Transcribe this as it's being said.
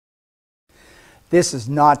This is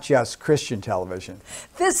not just Christian television.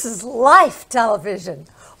 This is life television.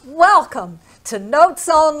 Welcome to Notes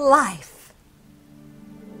on Life.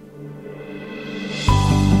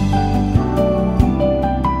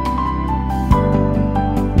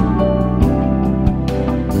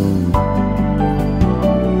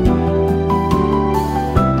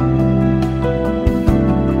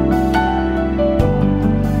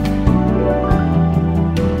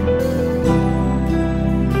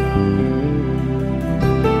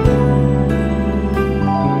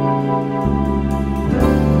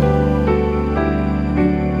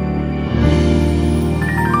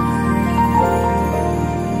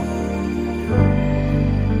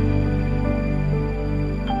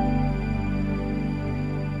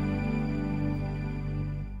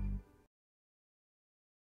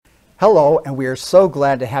 Hello, and we are so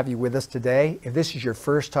glad to have you with us today. If this is your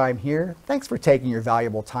first time here, thanks for taking your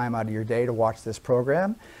valuable time out of your day to watch this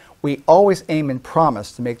program. We always aim and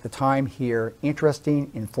promise to make the time here interesting,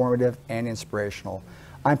 informative, and inspirational.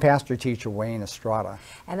 I'm Pastor Teacher Wayne Estrada.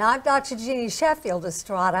 And I'm Dr. Jeanne Sheffield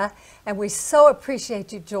Estrada, and we so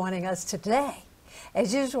appreciate you joining us today.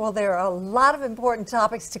 As usual, there are a lot of important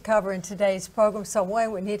topics to cover in today's program, so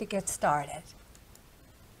Wayne, we need to get started.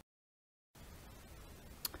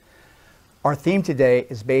 Our theme today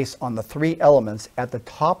is based on the three elements at the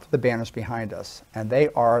top of the banners behind us, and they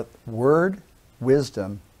are Word,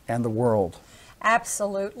 Wisdom, and the World.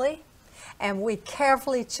 Absolutely. And we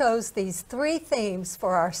carefully chose these three themes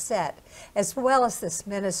for our set, as well as this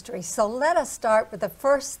ministry. So let us start with the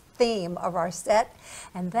first theme of our set,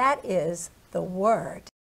 and that is the Word.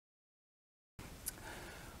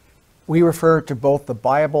 We refer to both the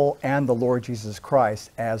Bible and the Lord Jesus Christ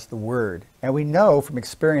as the Word, and we know from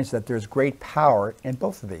experience that there's great power in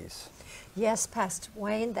both of these. Yes, Pastor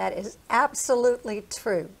Wayne, that is absolutely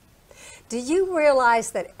true. Do you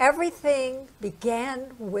realize that everything began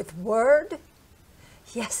with Word?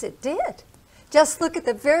 Yes, it did. Just look at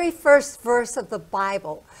the very first verse of the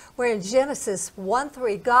Bible, where in Genesis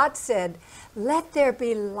 1:3, God said, "Let there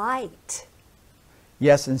be light."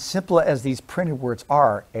 Yes, and simple as these printed words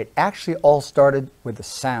are, it actually all started with a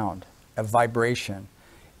sound, a vibration.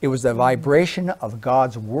 It was the vibration of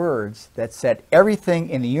God's words that set everything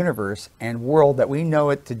in the universe and world that we know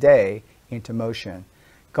it today into motion.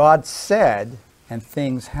 God said, and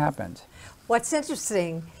things happened. What's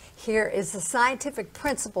interesting here is the scientific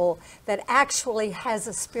principle that actually has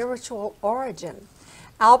a spiritual origin.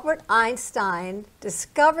 Albert Einstein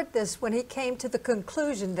discovered this when he came to the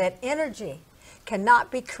conclusion that energy cannot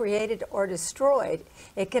be created or destroyed.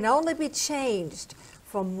 It can only be changed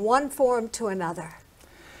from one form to another.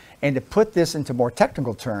 And to put this into more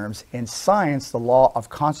technical terms, in science, the law of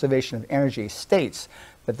conservation of energy states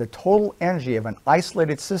that the total energy of an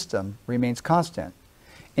isolated system remains constant.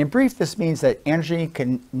 In brief, this means that energy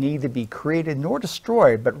can neither be created nor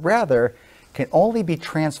destroyed, but rather can only be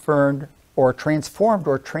transformed or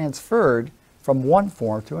transferred from one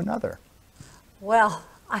form to another. Well,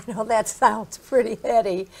 I know that sounds pretty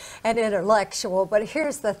heady and intellectual, but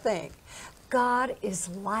here's the thing. God is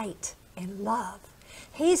light and love.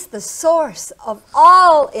 He's the source of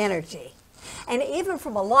all energy. And even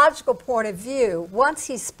from a logical point of view, once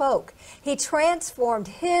he spoke, he transformed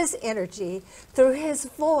his energy through his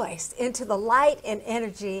voice into the light and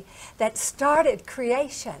energy that started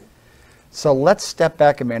creation. So let's step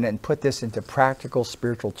back a minute and put this into practical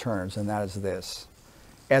spiritual terms, and that is this.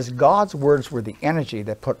 As God's words were the energy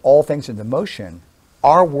that put all things into motion,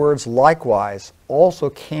 our words likewise also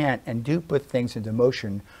can and do put things into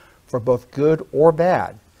motion for both good or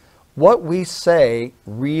bad. What we say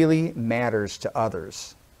really matters to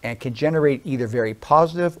others and can generate either very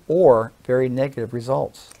positive or very negative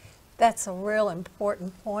results. That's a real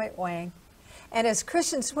important point, Wayne. And as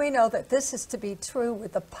Christians, we know that this is to be true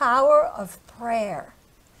with the power of prayer.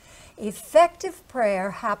 Effective prayer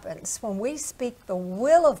happens when we speak the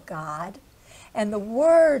will of God and the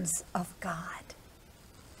words of God.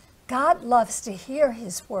 God loves to hear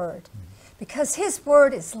his word because his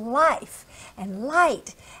word is life and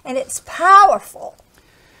light, and it's powerful.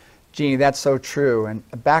 Jeannie, that's so true. And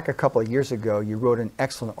back a couple of years ago, you wrote an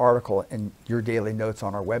excellent article in your daily notes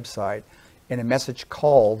on our website in a message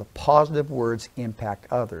called Positive Words Impact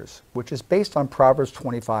Others, which is based on Proverbs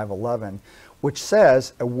 25:11, which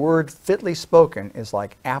says a word fitly spoken is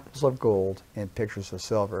like apples of gold in pictures of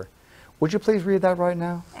silver. Would you please read that right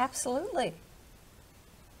now? Absolutely.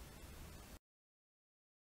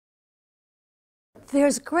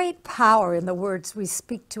 There's great power in the words we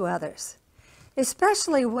speak to others,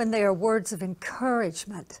 especially when they are words of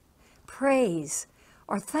encouragement, praise,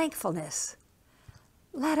 or thankfulness.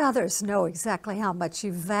 Let others know exactly how much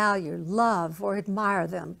you value, love, or admire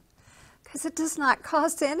them, because it does not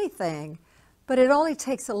cost anything, but it only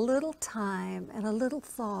takes a little time and a little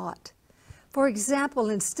thought. For example,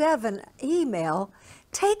 instead of an email,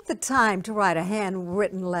 take the time to write a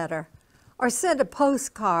handwritten letter or send a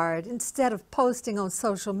postcard instead of posting on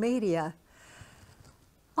social media.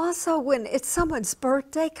 Also, when it's someone's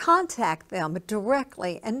birthday, contact them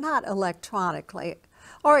directly and not electronically.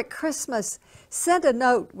 Or at Christmas, send a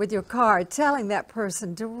note with your card telling that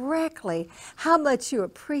person directly how much you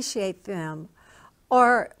appreciate them.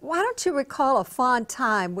 Or why don't you recall a fond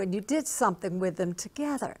time when you did something with them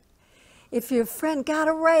together? If your friend got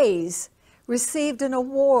a raise, received an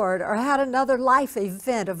award, or had another life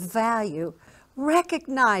event of value,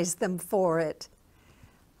 recognize them for it.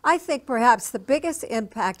 I think perhaps the biggest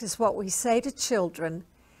impact is what we say to children.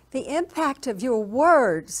 The impact of your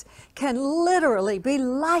words can literally be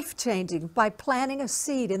life-changing by planting a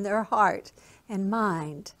seed in their heart and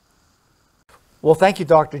mind. Well, thank you,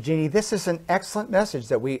 Dr. Jeanne. This is an excellent message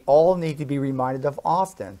that we all need to be reminded of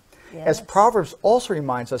often. Yes. As Proverbs also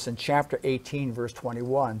reminds us in chapter 18, verse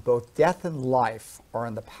 21, both death and life are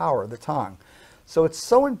in the power of the tongue. So it's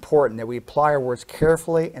so important that we apply our words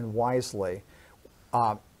carefully and wisely.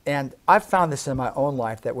 And I've found this in my own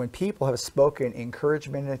life, that when people have spoken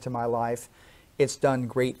encouragement into my life, it's done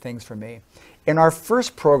great things for me. In our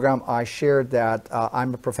first program, I shared that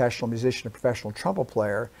I'm a professional musician, a professional trumpet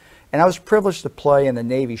player, and I was privileged to play in the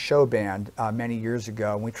Navy show band many years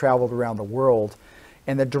ago. And we traveled around the world.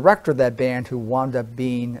 And the director of that band, who wound up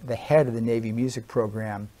being the head of the Navy music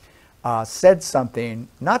program, said something,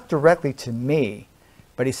 not directly to me,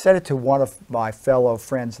 but he said it to one of my fellow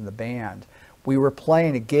friends in the band. We were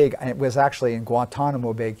playing a gig, and it was actually in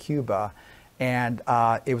Guantanamo Bay, Cuba, and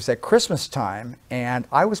it was at Christmas time, and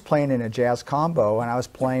I was playing in a jazz combo, and I was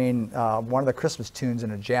playing one of the Christmas tunes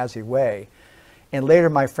in a jazzy way. And later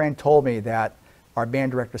my friend told me that our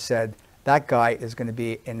band director said, that guy is going to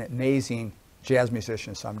be an amazing jazz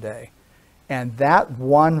musician someday. And that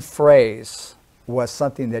one phrase was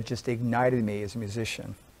something that just ignited me as a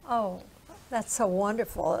musician. Oh, that's so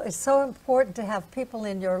wonderful. It's so important to have people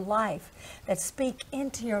in your life that speak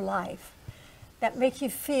into your life, that make you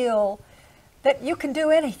feel that you can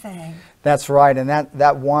do anything. That's right, and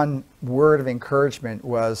that one word of encouragement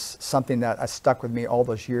was something that stuck with me all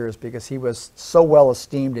those years, because he was so well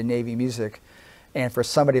esteemed in Navy music, and for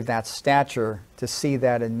somebody of that stature to see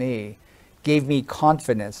that in me gave me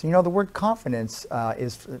confidence. You know, the word confidence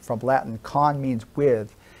is from Latin. Con means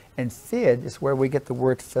with, and fid is where we get the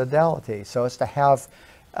word fidelity. So it's to have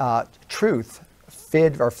truth.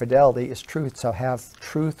 Fid or fidelity is truth, so have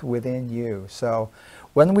truth within you. So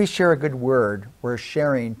when we share a good word, we're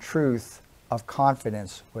sharing truth of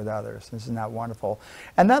confidence with others. Isn't that wonderful?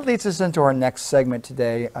 And that leads us into our next segment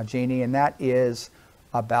today, Jeanne, and that is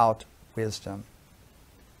about wisdom.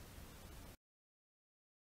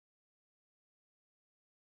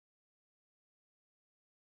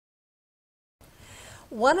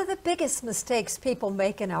 One of the biggest mistakes people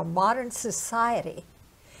make in our modern society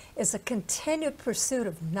is a continued pursuit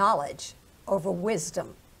of knowledge over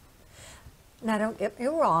wisdom. Now, don't get me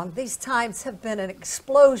wrong, these times have been an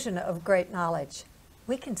explosion of great knowledge.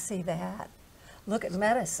 We can see that. Look at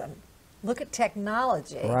medicine. Look at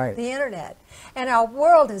technology, right, the internet. And our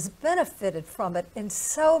world has benefited from it in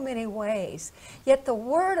so many ways. Yet the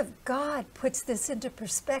Word of God puts this into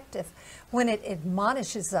perspective when it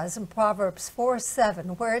admonishes us in Proverbs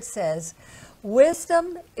 4:7, where it says,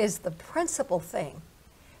 wisdom is the principal thing.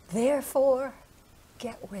 Therefore,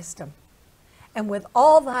 get wisdom. And with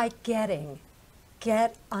all thy getting,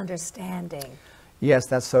 get understanding. Yes,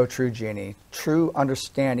 that's so true, Jeanne. True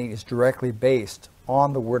understanding is directly based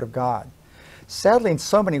on the Word of God. Sadly, in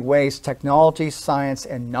so many ways, technology, science,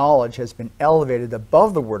 and knowledge has been elevated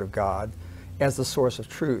above the Word of God as the source of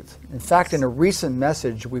truth. In fact, in a recent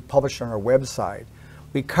message we published on our website,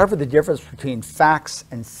 we covered the difference between facts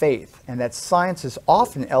and faith, and that science is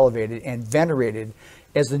often elevated and venerated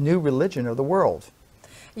as the new religion of the world.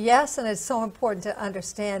 Yes, and it's so important to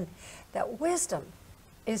understand that wisdom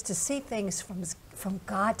is to see things from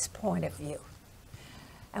God's point of view.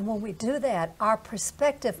 And when we do that, our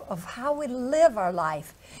perspective of how we live our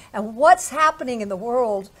life and what's happening in the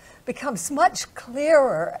world becomes much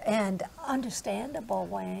clearer and understandable,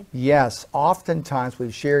 Wayne. Yes, oftentimes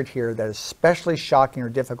we've shared here that especially shocking or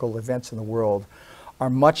difficult events in the world are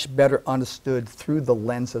much better understood through the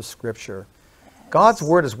lens of Scripture. Yes. God's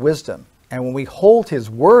Word is wisdom, and when we hold His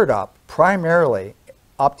Word up, primarily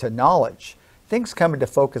up to knowledge, things come into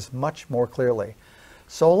focus much more clearly.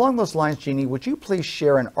 So along those lines, Jeanne, would you please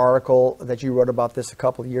share an article that you wrote about this a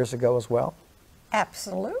couple of years ago as well?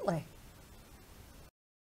 Absolutely.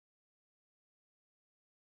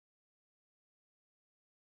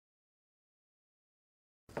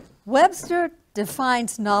 Webster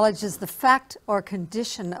defines knowledge as the fact or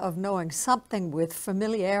condition of knowing something with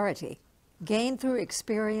familiarity, gained through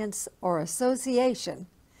experience or association.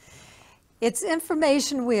 It's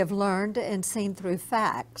information we have learned and seen through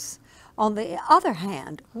facts. On the other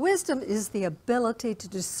hand, wisdom is the ability to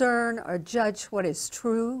discern or judge what is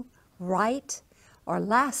true, right, or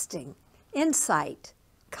lasting, insight,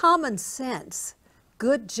 common sense,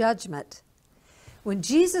 good judgment. When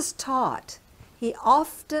Jesus taught, he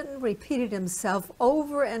often repeated himself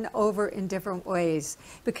over and over in different ways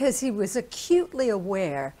because he was acutely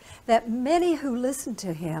aware that many who listened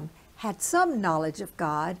to him had some knowledge of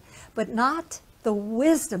God, but not the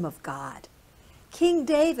wisdom of God. King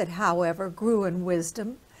David, however, grew in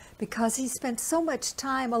wisdom because he spent so much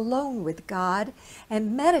time alone with God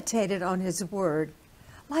and meditated on his word.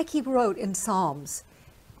 Like he wrote in Psalms,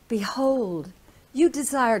 "Behold, you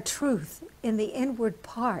desire truth in the inward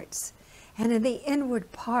parts, and in the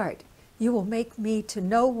inward part you will make me to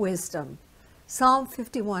know wisdom." Psalm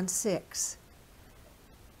 51:6.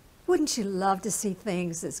 Wouldn't you love to see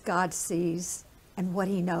things as God sees and what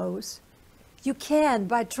he knows? You can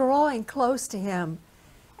by drawing close to him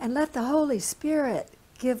and let the Holy Spirit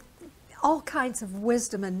give all kinds of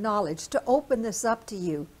wisdom and knowledge to open this up to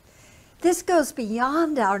you. This goes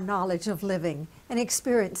beyond our knowledge of living and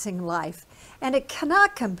experiencing life, and it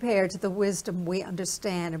cannot compare to the wisdom we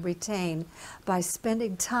understand and retain by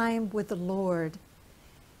spending time with the Lord.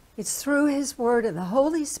 It's through his word and the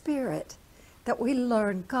Holy Spirit that we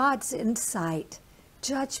learn God's insight,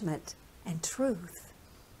 judgment, and truth.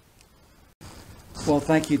 Well,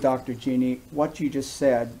 thank you, Dr. Jeanne. What you just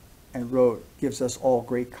said and wrote gives us all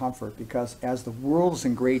great comfort, because as the world is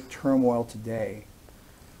in great turmoil today,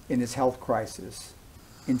 in this health crisis,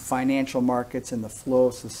 in financial markets, in the flow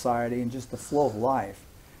of society, and just the flow of life,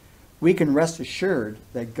 we can rest assured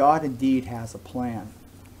that God indeed has a plan.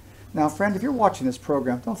 Now, friend, if you're watching this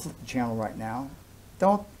program, don't flip the channel right now.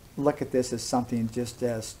 Don't look at this as something just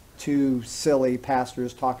as two silly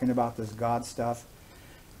pastors talking about this God stuff.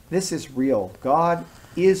 This is real. God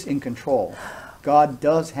is in control. God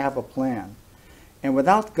does have a plan. And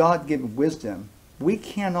without God-given wisdom, we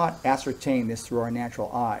cannot ascertain this through our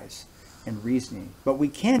natural eyes and reasoning, but we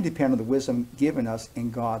can depend on the wisdom given us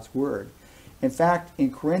in God's word. In fact,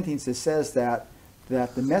 in Corinthians it says that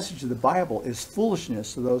the message of the Bible is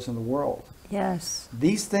foolishness to those in the world. Yes.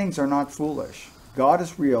 These things are not foolish. God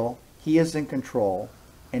is real. He is in control.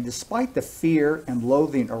 And despite the fear and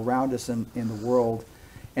loathing around us in the world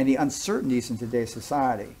and the uncertainties in today's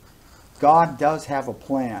society, God does have a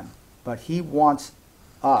plan, but he wants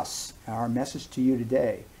us. Our message to you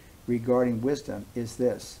today regarding wisdom is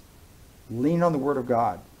this: lean on the word of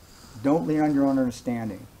God. Don't lean on your own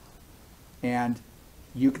understanding. And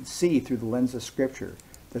you can see through the lens of Scripture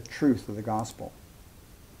the truth of the gospel.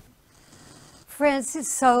 Friends,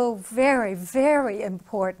 it's so very, very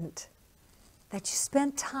important that you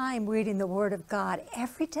spend time reading the Word of God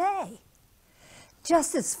every day.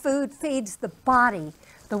 Just as food feeds the body,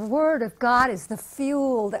 the Word of God is the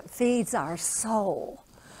fuel that feeds our soul.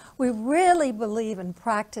 We really believe in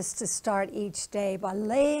practice to start each day by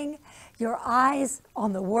laying your eyes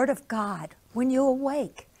on the Word of God when you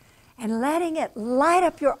awake and letting it light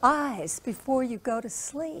up your eyes before you go to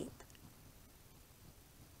sleep.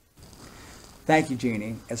 Thank you,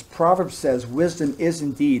 Jeanne. As Proverbs says, wisdom is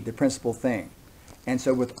indeed the principal thing. And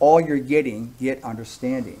so with all you're getting, get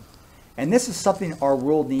understanding. And this is something our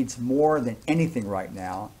world needs more than anything right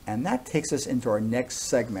now. And that takes us into our next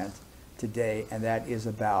segment today, and that is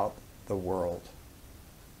about the world.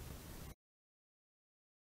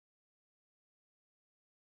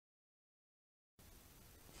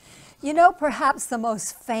 You know, perhaps the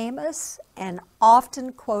most famous and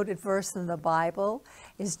often quoted verse in the Bible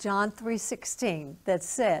is John 3:16, that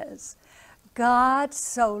says, "God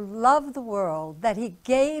so loved the world that he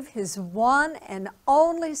gave his one and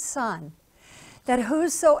only Son, that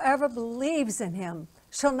whosoever believes in him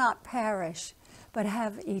shall not perish, but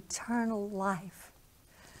have eternal life."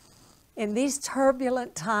 In these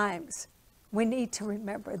turbulent times, we need to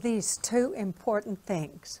remember these two important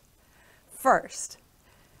things. First,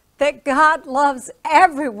 that God loves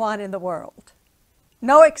everyone in the world,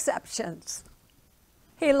 no exceptions.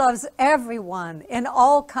 He loves everyone in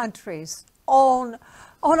all countries, on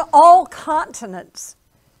all continents.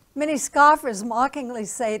 Many scoffers mockingly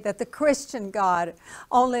say that the Christian God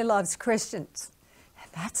only loves Christians.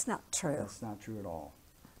 And that's not true. That's not true at all.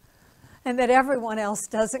 And that everyone else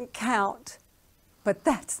doesn't count. But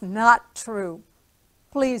that's not true.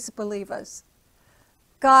 Please believe us.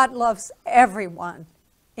 God loves everyone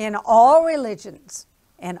in all religions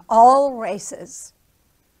and all races.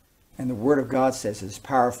 And the Word of God says this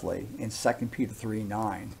powerfully in 2 Peter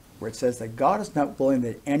 3:9, where it says that God is not willing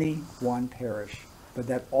that any one perish, but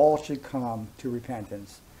that all should come to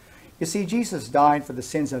repentance. You see, Jesus died for the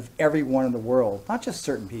sins of everyone in the world, not just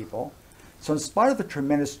certain people. So in spite of the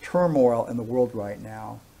tremendous turmoil in the world right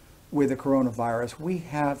now with the coronavirus, we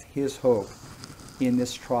have his hope in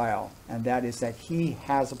this trial, and that is that he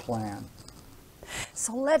has a plan.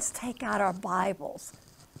 So let's take out our Bibles,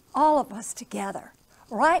 all of us together,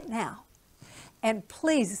 right now. And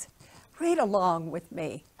please read along with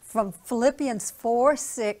me from Philippians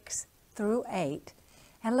 4:6 through 8.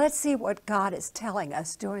 And let's see what God is telling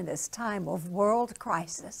us during this time of world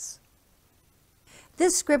crisis.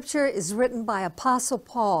 This scripture is written by Apostle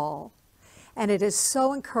Paul, and it is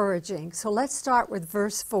so encouraging. So let's start with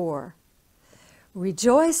verse 4.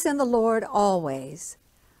 Rejoice in the Lord always.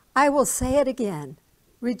 I will say it again,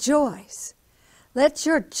 rejoice. Let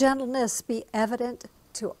your gentleness be evident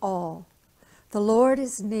to all. The Lord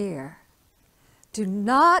is near. Do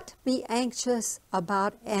not be anxious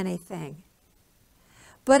about anything,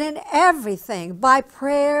 but in everything, by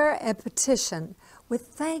prayer and petition, with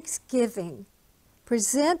thanksgiving,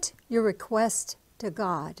 present your request to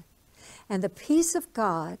God. And the peace of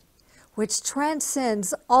God, which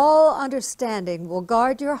transcends all understanding, will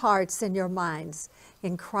guard your hearts and your minds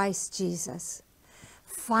in Christ Jesus.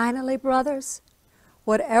 Finally, brothers,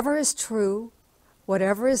 whatever is true,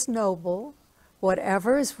 whatever is noble,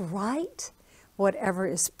 whatever is right, whatever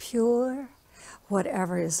is pure,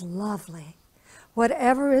 whatever is lovely,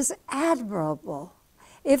 whatever is admirable,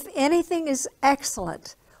 if anything is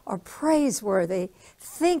excellent or praiseworthy,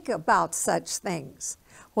 think about such things.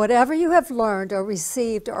 Whatever you have learned or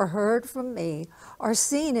received or heard from me or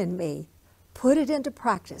seen in me, put it into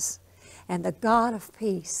practice, and the God of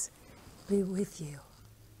peace be with you.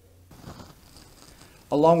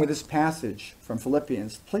 Along with this passage from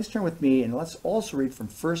Philippians, please turn with me and let's also read from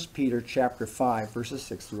 1 Peter chapter 5, verses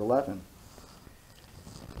 6 through 11.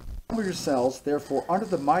 Humble yourselves, therefore, under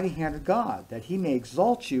the mighty hand of God, that he may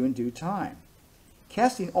exalt you in due time,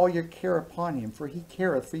 casting all your care upon him, for he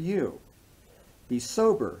careth for you. Be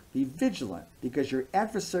sober, be vigilant, because your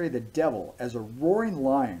adversary the devil, as a roaring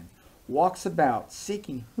lion, walks about,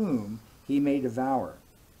 seeking whom he may devour.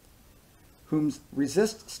 Whom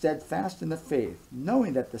resist steadfast in the faith,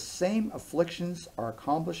 knowing that the same afflictions are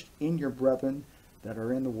accomplished in your brethren that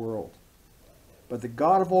are in the world. But the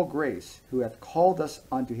God of all grace, who hath called us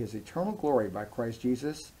unto his eternal glory by Christ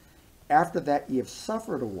Jesus, after that ye have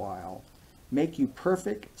suffered a while, make you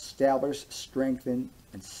perfect, establish, strengthen,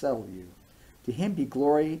 and settle you. To him be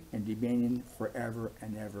glory and dominion forever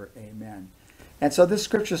and ever. Amen. And so this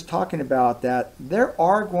scripture is talking about that there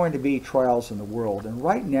are going to be trials in the world. And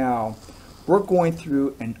right now, we're going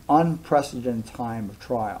through an unprecedented time of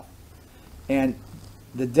trial. And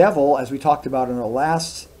the devil, as we talked about in our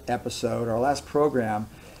last episode, our last program,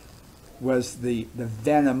 was the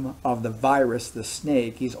venom of the virus, the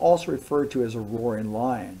snake. He's also referred to as a roaring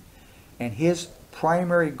lion. And his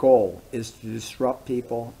primary goal is to disrupt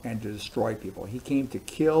people and to destroy people. He came to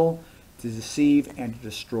kill, to deceive, and to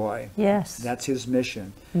destroy. Yes. That's his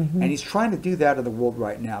mission. And he's trying to do that in the world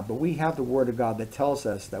right now. But we have the Word of God that tells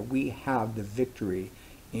us that we have the victory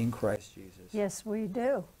in Christ Jesus. Yes, we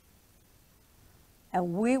do.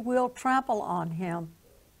 And we will trample on him.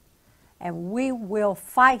 And we will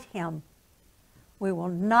fight him. We will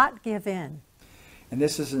not give in. And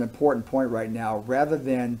this is an important point right now. Rather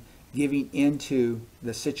than giving into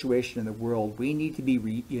the situation in the world, we need to be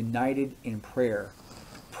reunited in prayer.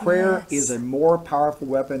 Prayer is a more powerful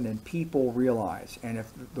weapon than people realize. And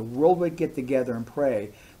if the world would get together and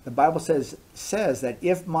pray, the Bible says that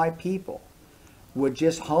if my people would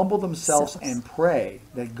just humble themselves and pray,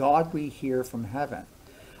 that God will hear from heaven.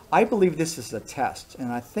 I believe this is a test,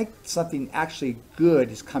 and I think something actually good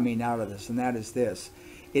is coming out of this, and that is this.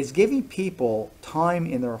 It's giving people time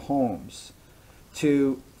in their homes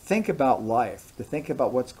to think about life, to think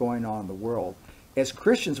about what's going on in the world. As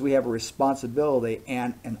Christians, we have a responsibility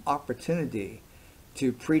and an opportunity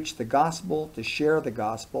to preach the gospel, to share the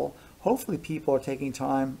gospel. Hopefully people are taking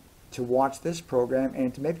time to watch this program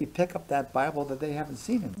and to maybe pick up that Bible that they haven't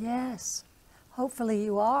seen in. Yes, hopefully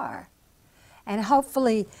you are. And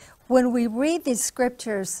hopefully when we read these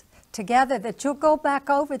scriptures together, that you'll go back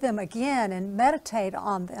over them again and meditate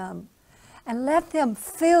on them and let them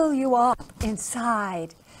fill you up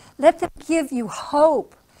inside. Let them give you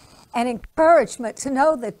hope and encouragement to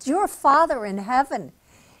know that your Father in heaven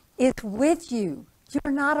is with you.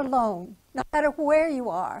 You're not alone, no matter where you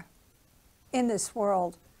are in this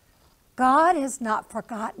world. God has not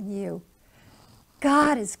forgotten you.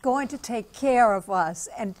 God is going to take care of us.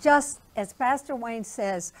 And just as Pastor Wayne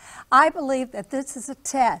says, I believe that this is a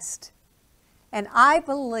test. And I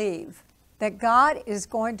believe that God is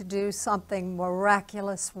going to do something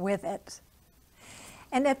miraculous with it.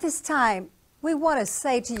 And at this time, we want to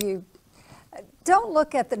say to you, don't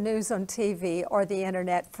look at the news on TV or the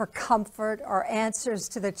internet for comfort or answers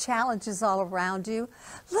to the challenges all around you.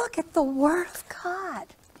 Look at the Word of God.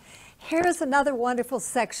 Here's another wonderful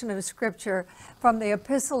section of Scripture from the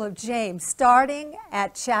Epistle of James, starting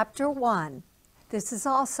at chapter 1. This is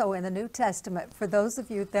also in the New Testament for those of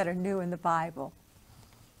you that are new in the Bible.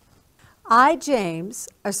 I, James,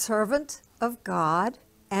 a servant of God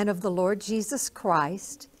and of the Lord Jesus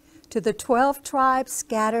Christ, to the 12 tribes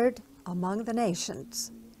scattered among the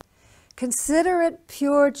nations. Consider it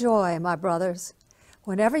pure joy, my brothers,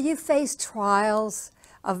 whenever you face trials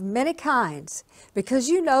of many kinds, because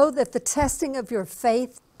you know that the testing of your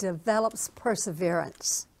faith develops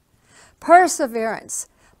perseverance. Perseverance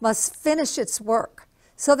must finish its work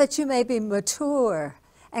so that you may be mature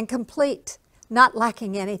and complete, not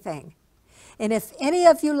lacking anything. And if any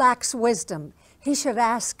of you lacks wisdom, he should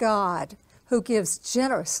ask God, who gives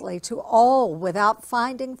generously to all without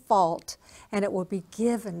finding fault, and it will be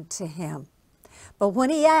given to him. But when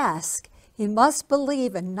he asks, he must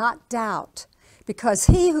believe and not doubt, because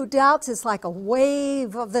he who doubts is like a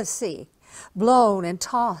wave of the sea, blown and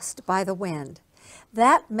tossed by the wind.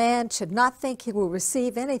 That man should not think he will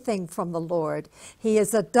receive anything from the Lord. He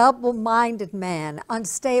is a double-minded man,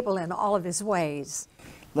 unstable in all of his ways.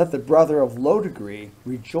 Let the brother of low degree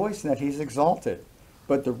rejoice in that he is exalted,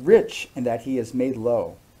 but the rich in that he is made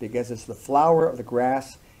low, because as the flower of the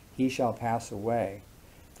grass he shall pass away.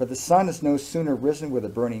 For the sun is no sooner risen with a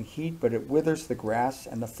burning heat, but it withers the grass,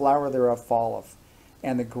 and the flower thereof falleth,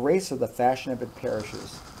 and the grace of the fashion of it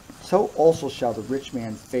perishes. So also shall the rich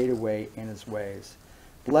man fade away in his ways.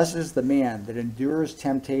 Blessed is the man that endures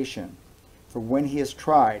temptation, for when he is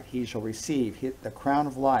tried, he shall receive the crown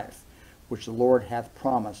of life, which the Lord hath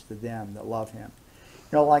promised to them that love him.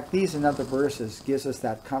 You know, like these and other verses gives us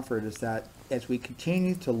that comfort, is that as we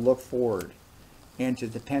continue to look forward and to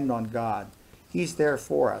depend on God, he's there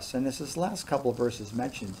for us. And as this last couple of verses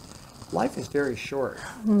mentioned, life is very short.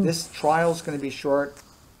 This trial is going to be short.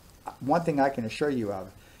 One thing I can assure you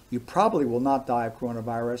of, you probably will not die of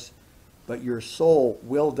coronavirus, but your soul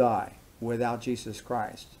will die without Jesus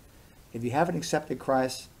Christ. If you haven't accepted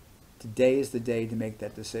Christ, today is the day to make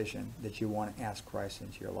that decision that you want to ask Christ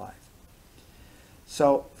into your life.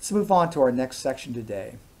 So let's move on to our next section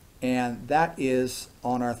today, and that is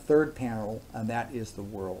on our third panel, and that is the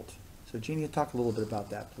world. So Jeanne, talk a little bit about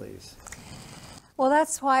that, please. Well,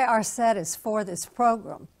 that's why our set is for this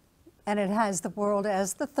program, and it has the world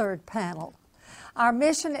as the third panel. Our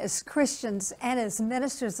mission as Christians and as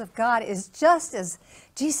ministers of God is just as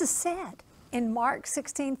Jesus said in Mark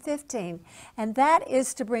 16:15, and that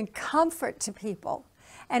is to bring comfort to people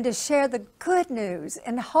and to share the good news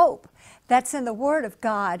and hope that's in the Word of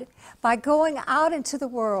God by going out into the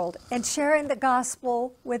world and sharing the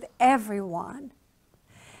gospel with everyone.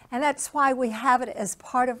 And that's why we have it as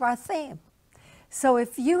part of our theme. So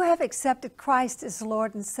if you have accepted Christ as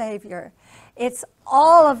Lord and Savior, it's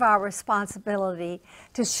all of our responsibility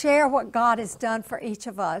to share what God has done for each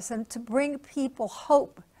of us and to bring people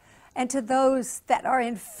hope, and to those that are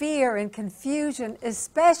in fear and confusion,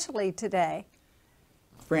 especially today.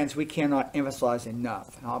 Friends, we cannot emphasize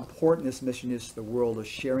enough how important this mission is to the world of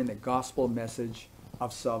sharing the gospel message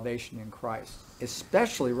of salvation in Christ,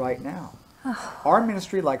 especially right now. Our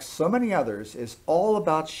ministry, like so many others, is all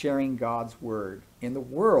about sharing God's word in the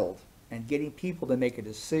world and getting people to make a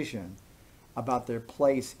decision about their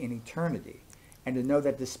place in eternity, and to know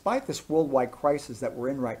that despite this worldwide crisis that we're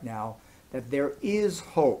in right now, that there is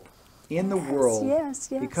hope in the world, yes.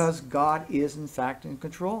 because God is in fact in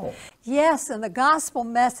control. Yes, and the gospel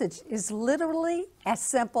message is literally as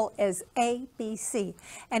simple as ABC.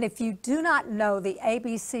 And if you do not know the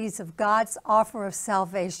ABCs of God's offer of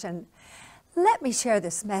salvation, let me share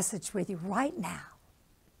this message with you right now.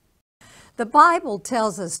 The Bible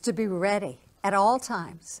tells us to be ready at all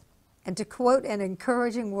times, and to quote an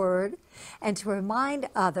encouraging word, and to remind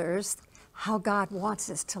others how God wants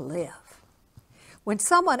us to live. When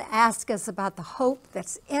someone asks us about the hope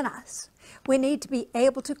that's in us, we need to be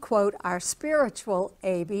able to quote our spiritual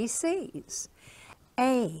ABCs.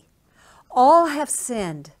 A, all have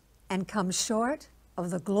sinned and come short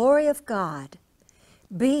of the glory of God.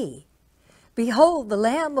 B, behold the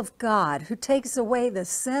Lamb of God who takes away the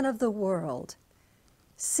sin of the world.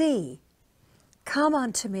 C, come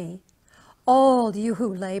unto me, All you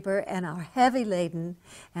who labor and are heavy laden,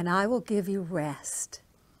 and I will give you rest.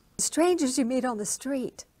 Strangers you meet on the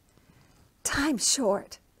street, time's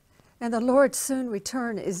short, and the Lord's soon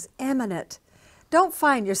return is imminent. Don't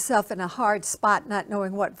find yourself in a hard spot not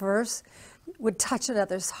knowing what verse would touch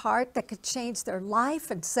another's heart that could change their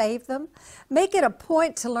life and save them. Make it a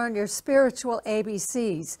point to learn your spiritual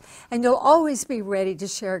ABCs, and you'll always be ready to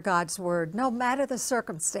share God's word, no matter the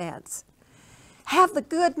circumstance. Have the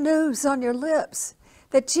good news on your lips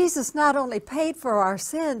that Jesus not only paid for our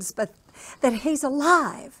sins, but that he's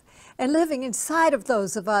alive and living inside of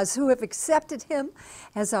those of us who have accepted him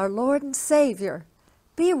as our Lord and Savior.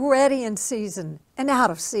 Be ready in season and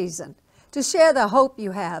out of season to share the hope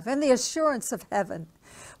you have and the assurance of heaven.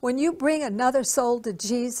 When you bring another soul to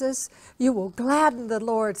Jesus, you will gladden the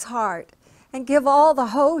Lord's heart and give all the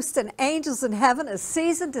hosts and angels in heaven a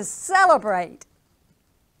season to celebrate.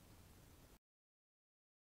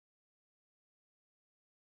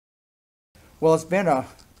 Well, it's been a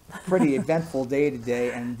pretty eventful day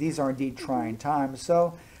today, and these are indeed trying times.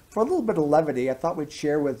 So for a little bit of levity, I thought we'd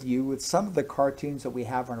share with you some of the cartoons that we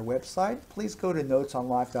have on our website. Please go to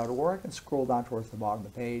notesonlife.org and scroll down towards the bottom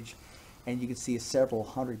of the page, and you can see several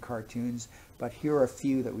hundred cartoons. But here are a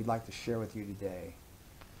few that we'd like to share with you today.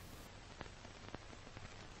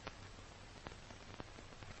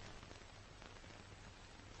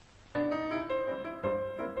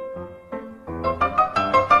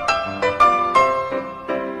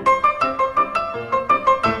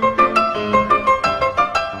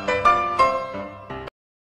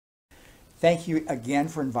 Thank you again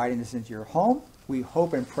for inviting us into your home. We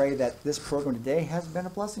hope and pray that this program today has been a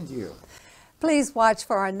blessing to you. Please watch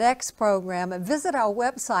for our next program and visit our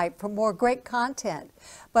website for more great content.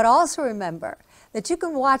 But also remember that you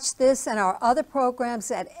can watch this and our other programs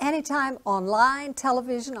at any time online,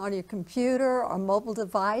 television, on your computer or mobile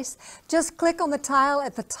device. Just click on the tile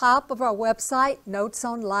at the top of our website,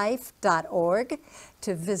 notesonlife.org,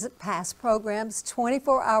 to visit past programs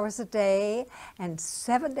 24 hours a day and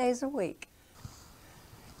 7 days a week.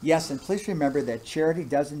 Yes, and please remember that charity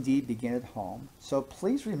does indeed begin at home. So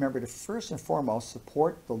please remember to first and foremost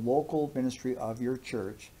support the local ministry of your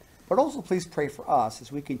church. But also please pray for us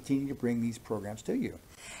as we continue to bring these programs to you.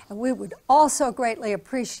 And we would also greatly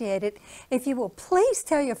appreciate it if you will please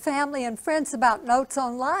tell your family and friends about Notes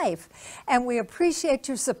on Life. And we appreciate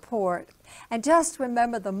your support. And just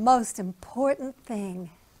remember the most important thing.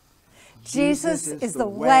 Jesus is the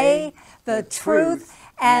way, the truth,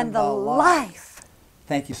 and the life.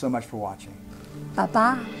 Thank you so much for watching.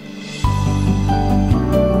 Bye-bye.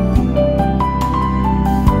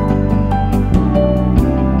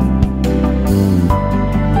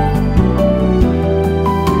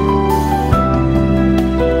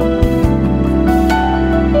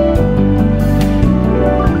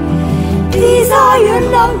 These are your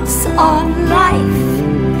notes on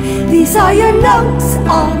life. These are your notes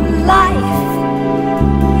on life.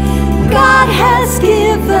 God has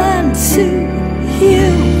given to you.